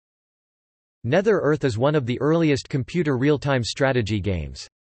Nether Earth is one of the earliest computer real-time strategy games.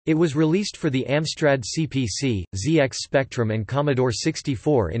 It was released for the Amstrad CPC, ZX Spectrum and Commodore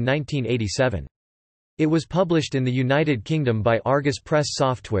 64 in 1987. It was published in the United Kingdom by Argus Press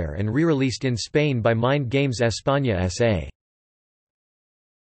Software and re-released in Spain by Mind Games España S.A.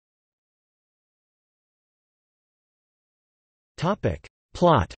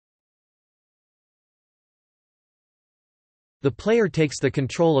 Plot. The player takes the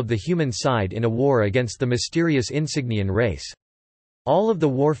control of the human side in a war against the mysterious Insignian race. All of the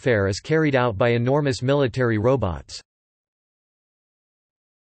warfare is carried out by enormous military robots.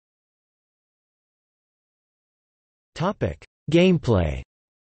 Gameplay.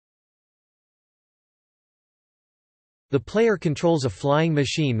 The player controls a flying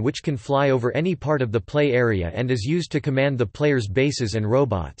machine which can fly over any part of the play area and is used to command the player's bases and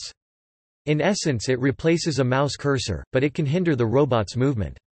robots. In essence, it replaces a mouse cursor, but it can hinder the robot's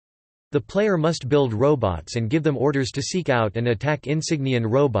movement. The player must build robots and give them orders to seek out and attack Insignian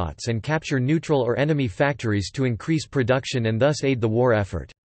robots and capture neutral or enemy factories to increase production and thus aid the war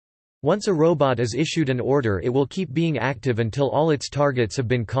effort. Once a robot is issued an order, it will keep being active until all its targets have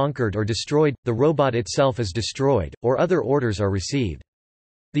been conquered or destroyed, the robot itself is destroyed, or other orders are received.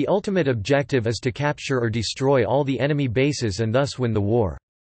 The ultimate objective is to capture or destroy all the enemy bases and thus win the war.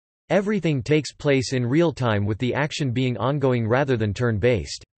 Everything takes place in real time, with the action being ongoing rather than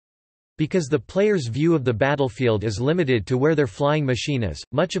turn-based. Because the player's view of the battlefield is limited to where their flying machine is,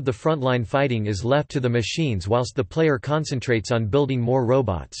 much of the frontline fighting is left to the machines whilst the player concentrates on building more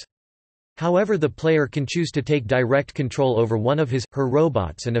robots. However, the player can choose to take direct control over one of his/her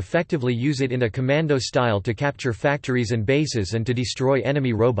robots and effectively use it in a commando style to capture factories and bases and to destroy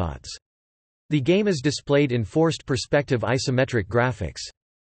enemy robots. The game is displayed in forced perspective isometric graphics.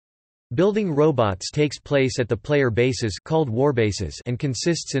 Building robots takes place at the player bases, called warbases, and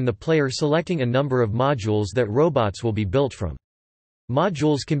consists in the player selecting a number of modules that robots will be built from.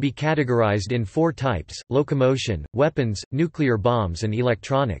 Modules can be categorized in 4 types: locomotion, weapons, nuclear bombs and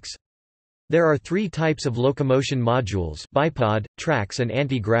electronics. There are 3 types of locomotion modules: bipod, tracks and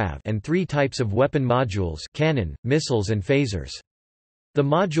anti-grav, and 3 types of weapon modules: cannon, missiles and phasers. The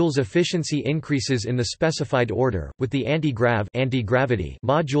module's efficiency increases in the specified order, with the anti-grav anti-gravity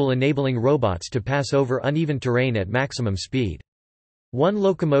module enabling robots to pass over uneven terrain at maximum speed. 1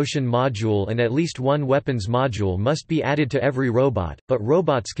 locomotion module and at least 1 weapons module must be added to every robot, but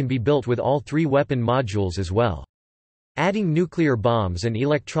robots can be built with all 3 weapon modules as well. Adding nuclear bombs and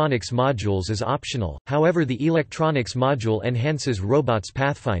electronics modules is optional, however the electronics module enhances robots'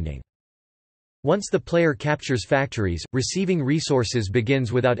 pathfinding. Once the player captures factories, receiving resources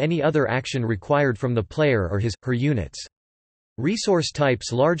begins without any other action required from the player or his/her units. Resource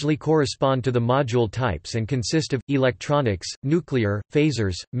types largely correspond to the module types and consist of electronics, nuclear,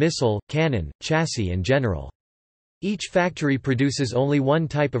 phasers, missile, cannon, chassis and general. Each factory produces only one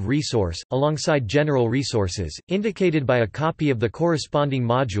type of resource, alongside general resources, indicated by a copy of the corresponding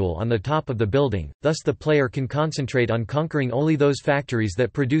module on the top of the building, thus the player can concentrate on conquering only those factories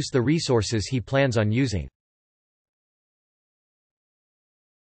that produce the resources he plans on using.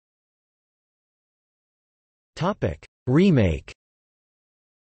 Remake.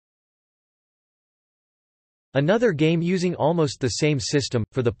 Another game using almost the same system,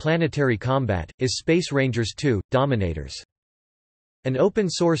 for the planetary combat, is Space Rangers 2: Dominators. An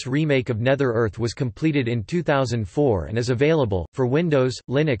open-source remake of Nether Earth was completed in 2004 and is available for Windows,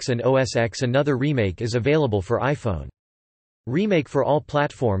 Linux and OS X. Another remake is available for iPhone. Remake for all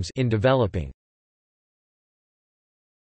platforms in developing.